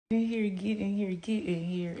Get in here, get in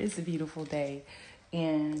here. It's a beautiful day.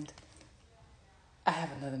 And I have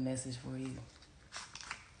another message for you.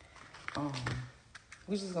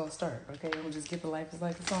 We're just gonna start, okay? I'm gonna just get the Life is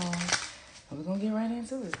Like a song. And we're gonna get right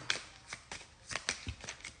into it.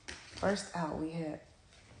 First out, we had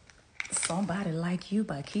Somebody Like You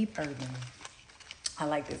by Keith Urban. I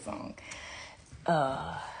like this song.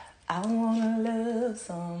 I wanna love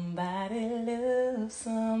somebody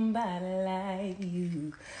like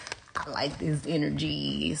you. I like this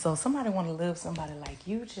energy. So somebody wanna love somebody like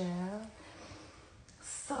you, child.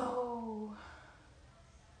 So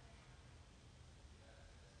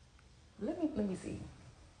let me see.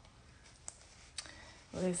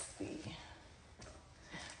 Let's see.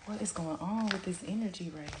 What is going on with this energy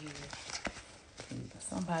right here?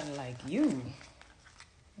 Somebody like you.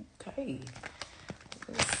 Okay.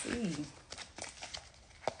 Let's see.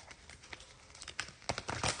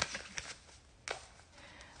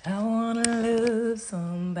 I wanna love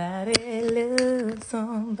somebody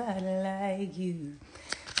like you.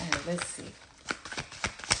 All right, let's see.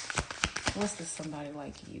 What's the somebody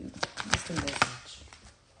like you? What's the message?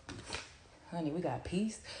 Honey, we got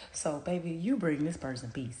peace. So, baby, you bring this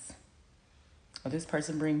person peace. Or this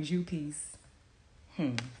person brings you peace.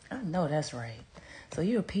 I know that's right. So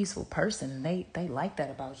you're a peaceful person, and they like that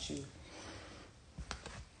about you.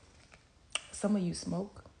 Some of you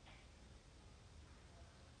smoke.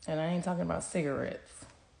 And I ain't talking about cigarettes.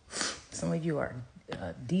 Some of you are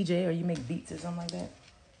a DJ or you make beats or something like that.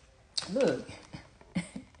 Look.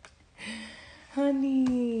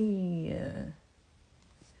 Honey.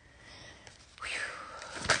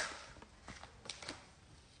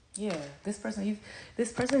 Yeah, this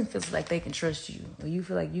person feels like they can trust you. Or you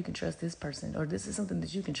feel like you can trust this person. Or this is something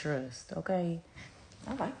that you can trust. Okay?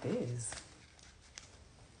 I like this.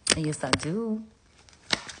 Yes, I do.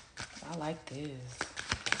 I like this.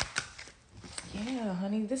 Yeah,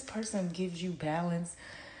 honey, this person gives you balance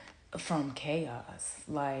from chaos.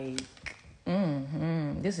 Like,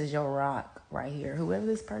 this is your rock right here. Whoever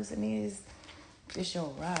this person is, it's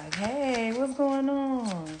your rock. Hey, what's going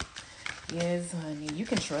on? Yes, honey, you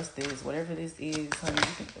can trust this. Whatever this is, honey,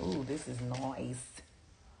 you can. Ooh, this is nice.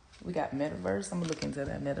 We got metaverse. I'm gonna look into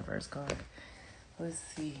that metaverse card. Let's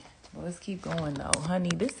see. Well, let's keep going though,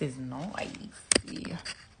 honey. This is nice. Yeah.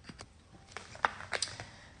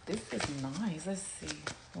 This is nice. Let's see.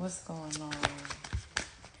 What's going on?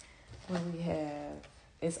 What we have?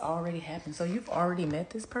 It's already happened. So you've already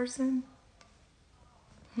met this person?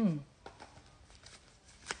 Okay.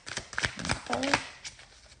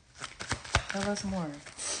 Tell us more.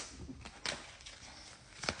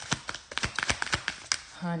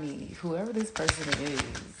 Honey, whoever this person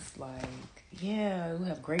is, like, yeah, who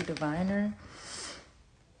have great diviner.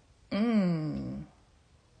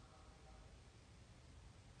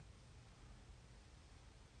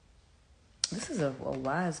 This is a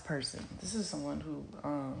wise person. This is someone who,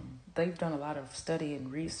 they've done a lot of study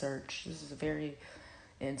and research. This is a very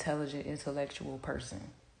intelligent, intellectual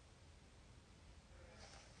person.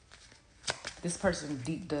 This person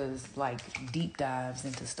does deep dives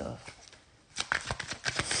into stuff.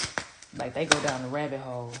 Like they go down the rabbit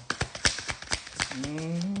hole.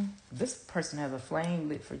 This person has a flame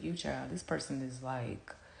lit for you, child. This person is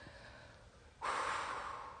like,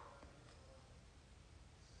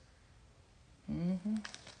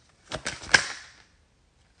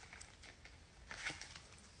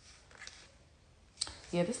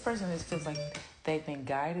 yeah, this person just feels like they've been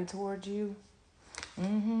guided towards you.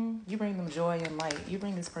 You bring them joy and light. You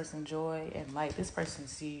bring this person joy and light. This person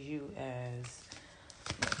sees you as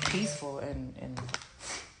peaceful and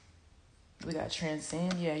we got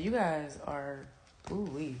transcend. Yeah, you guys are,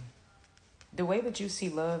 ooh-wee. The way that you see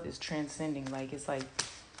love is transcending. Like, it's like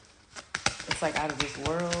out of this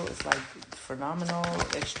world. It's like phenomenal,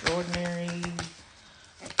 extraordinary.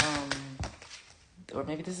 Or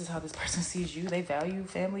maybe this is how this person sees you. They value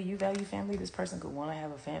family. You value family. This person could want to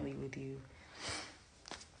have a family with you.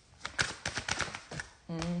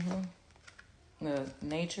 The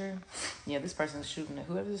nature. Yeah, this person's shooting at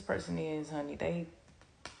whoever this person is, honey. They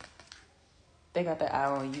got their eye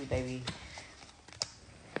on you, baby.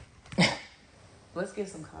 Let's get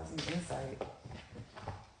some cosmic insight.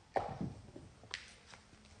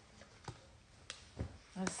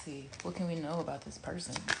 Let's see. What can we know about this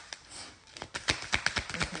person?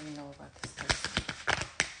 What can we know about this person?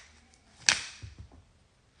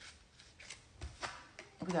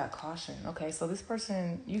 We got caution. Okay, so this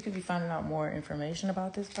person, you could be finding out more information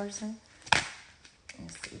about this person.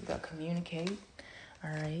 Let's see. We got communicate.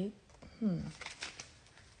 All right.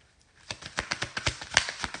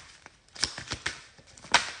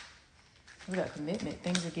 We got commitment.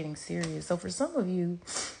 Things are getting serious. So for some of you,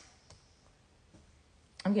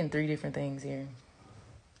 I'm getting 3 different things here.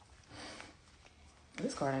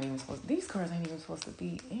 This card ain't even supposed. These cards ain't even supposed to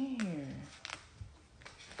be in here.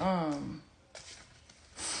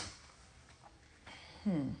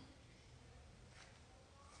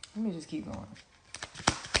 Let me just keep going.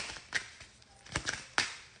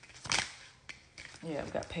 Yeah,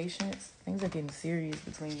 we got patience. Things are getting serious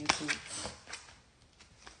between you two.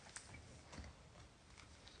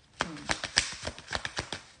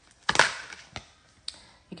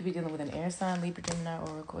 You could be dealing with an air sign, Libra, Gemini,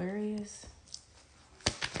 or Aquarius.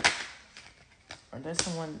 Or there's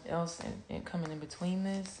someone else in coming in between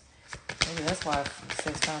this. Maybe that's why it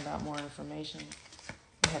says find out more information.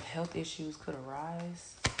 You have health issues could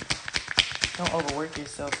arise. Don't overwork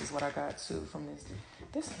yourself is what I got too from this.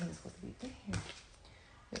 This ain't supposed to be in here.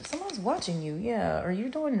 Someone's watching you, yeah, or you're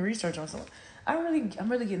doing research on someone. I'm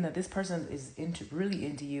really getting that this person is really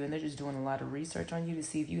into you, and they're just doing a lot of research on you to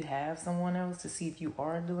see if you have someone else, to see if you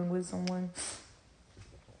are dealing with someone.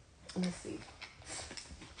 Let's see.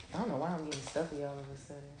 I don't know why I'm getting stuffy all of a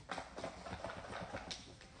sudden.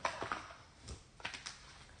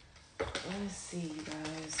 Let's see, you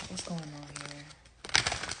guys, what's going on here?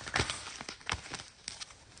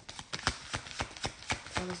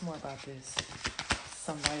 Tell us more about this.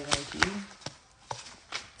 Somebody like you.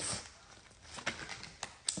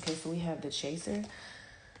 Okay, so we have the chaser.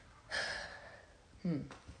 Hold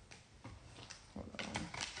on.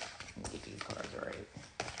 Let me get these cards right.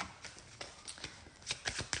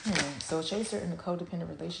 So chaser in a codependent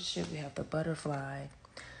relationship, we have the butterfly.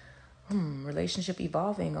 Relationship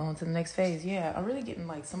evolving on to the next phase. Yeah, I'm really getting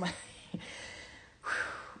like somebody.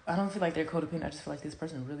 I don't feel like they're codependent. I just feel like this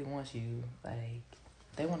person really wants you. Like,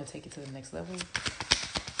 they want to take it to the next level.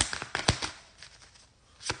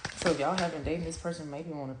 So if y'all haven't dated, this person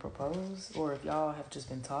maybe want to propose. Or if y'all have just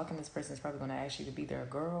been talking, this person is probably going to ask you to be their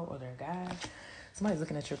girl or their guy. Somebody's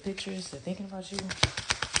looking at your pictures. They're thinking about you.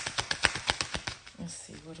 Let's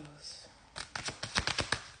see, what else?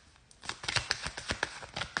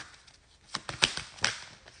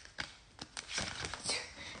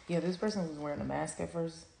 Yeah, this person was wearing a mask at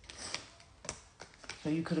first. So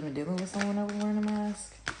you could have been dealing with someone that was wearing a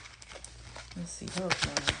mask. Let's see, what else?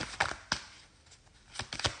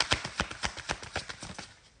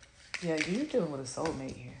 Yeah, you're dealing with a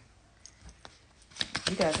soulmate here.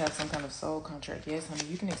 You guys have some kind of soul contract. Yes, honey,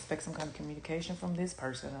 you can expect some kind of communication from this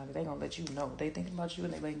person. They're going to let you know. They thinking about you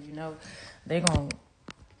and they letting you know. They're going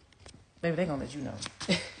to let you know.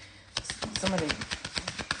 Somebody,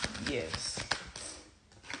 yes.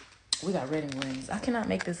 We got wedding rings. I cannot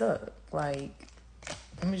make this up. Like,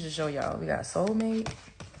 let me just show y'all. We got soulmate,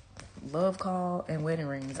 love call, and wedding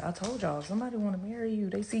rings. I told y'all, if somebody want to marry you,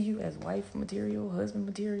 they see you as wife material, husband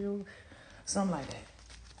material, something like that.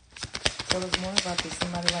 Tell us more about this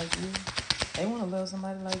somebody like you. They want to love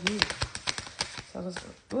somebody like you. Tell us,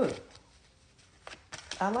 look,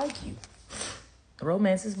 I like you.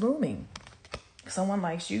 Romance is blooming. Someone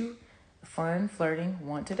likes you, fun, flirting,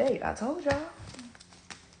 want to date. I told y'all.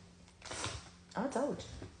 I told you.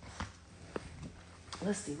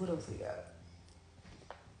 Let's see, what else we got?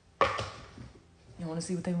 You want to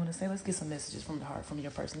see what they want to say? Let's get some messages from the heart, from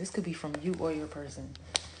your person. This could be from you or your person.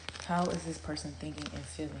 How is this person thinking and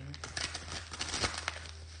feeling?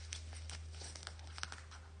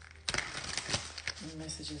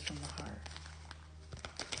 Messages from the heart.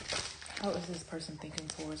 How is this person thinking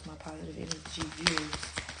towards my positive energy views?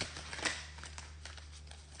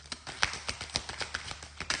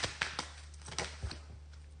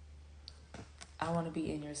 I want to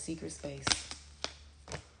be in your secret space.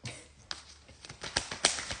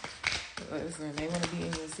 Listen, they want to be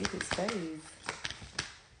in your secret space.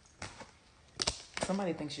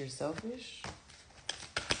 Somebody thinks you're selfish.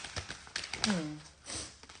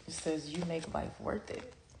 It says you make life worth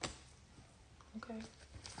it. Okay.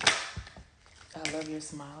 I love your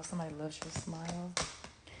smile. Somebody loves your smile.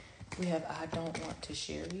 We have I don't want to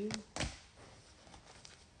share you.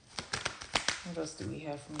 What else do we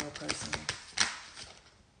have from your person?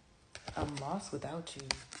 I'm lost without you.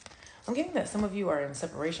 I'm getting that some of you are in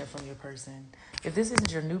separation from your person. If this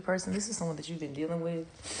isn't your new person, this is someone that you've been dealing with.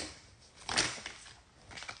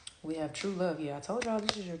 We have true love. Yeah, I told y'all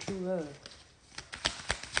this is your true love.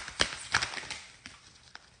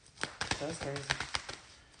 That's crazy.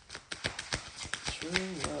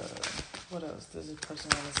 True love. What else does this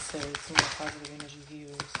person want to say to my positive energy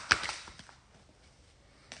viewers?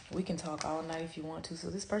 We can talk all night if you want to. So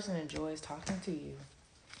this person enjoys talking to you.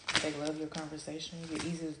 They love your conversation. You're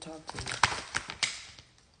easy to talk to.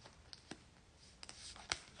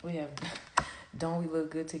 We have Don't we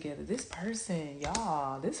look good together? This person,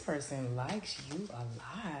 y'all, this person likes you a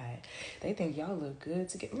lot. They think y'all look good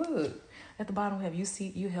together. Look, at the bottom,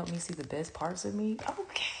 you help me see the best parts of me?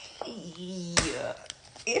 Okay.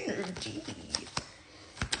 Energy.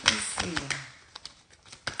 Let's see.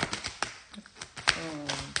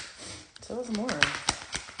 So what's more?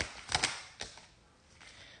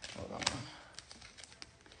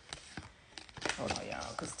 Hold on,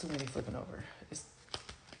 y'all, because too many flipping over.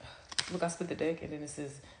 Look, I split the deck, and then it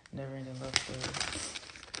says never ending love story.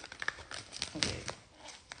 Okay.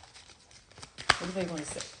 What are they going to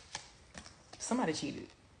say? Somebody cheated.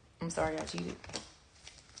 I'm sorry I cheated.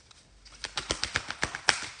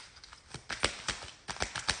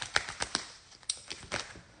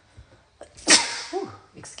 Whew,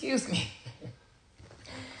 excuse me.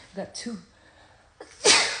 Got two.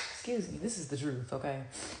 Excuse me. This is the truth, okay?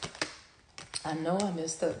 I know I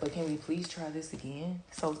messed up, but can we please try this again?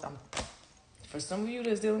 So, for some of you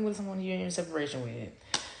that's dealing with someone you're in separation with,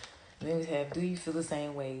 then we have, do you feel the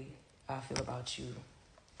same way I feel about you?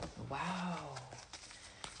 Wow.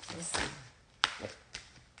 Let's see. Wait.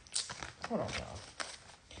 Hold on, y'all.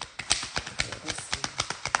 Okay, let's see.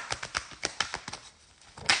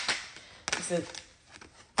 It said,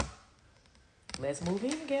 let's move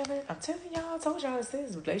in together. I'm telling y'all, I told y'all it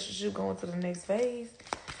says relationship going to the next phase.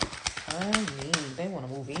 I mean, they want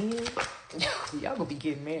to move in. Y'all gonna be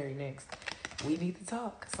getting married next. We need to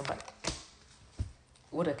talk. Somebody.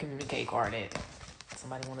 What a communicate card at.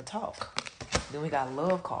 Somebody want to talk. Then we got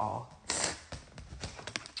love call.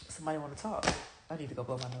 Somebody want to talk. I need to go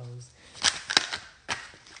blow my nose.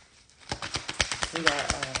 We got,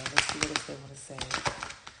 let's see what else they want to say.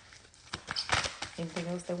 Anything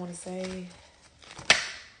else they want to say?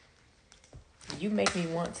 You make me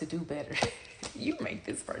want to do better. You make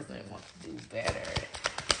this person want to do better.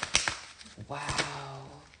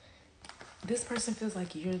 Wow. This person feels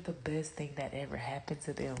like you're the best thing that ever happened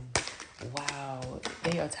to them. Wow.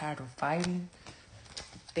 They are tired of fighting.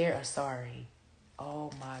 They are sorry. Oh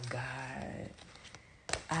my God.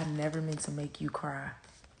 I never meant to make you cry.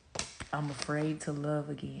 I'm afraid to love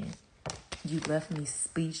again. You left me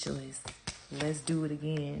speechless. Let's do it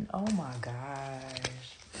again. Oh my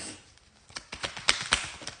gosh.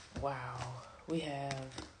 Wow. We have,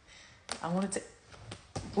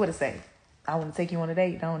 what to say? I want to take you on a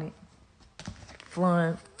date, don't it?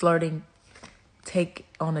 Flirting, take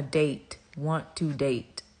on a date, want to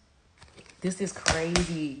date. This is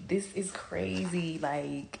crazy.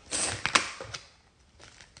 Like,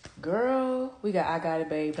 girl, we got I got it,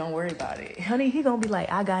 babe. Don't worry about it. Honey, he gonna be like,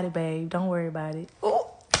 I got it, babe. Don't worry about it. Oh,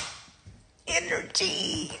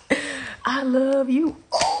 energy. I love you.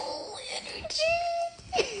 Oh, energy.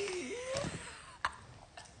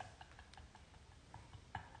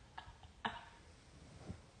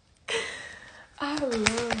 I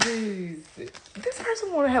love this. This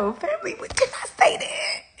person want to have a family with. Can I say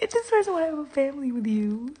that? If this person want to have a family with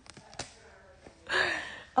you,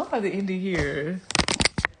 I'm about to end it here.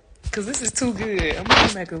 Because this is too good. I'm going to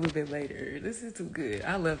come back a little bit later. This is too good.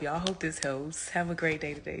 I love y'all. I hope this helps. Have a great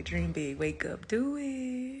day today. Dream big. Wake up. Do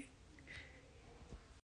it.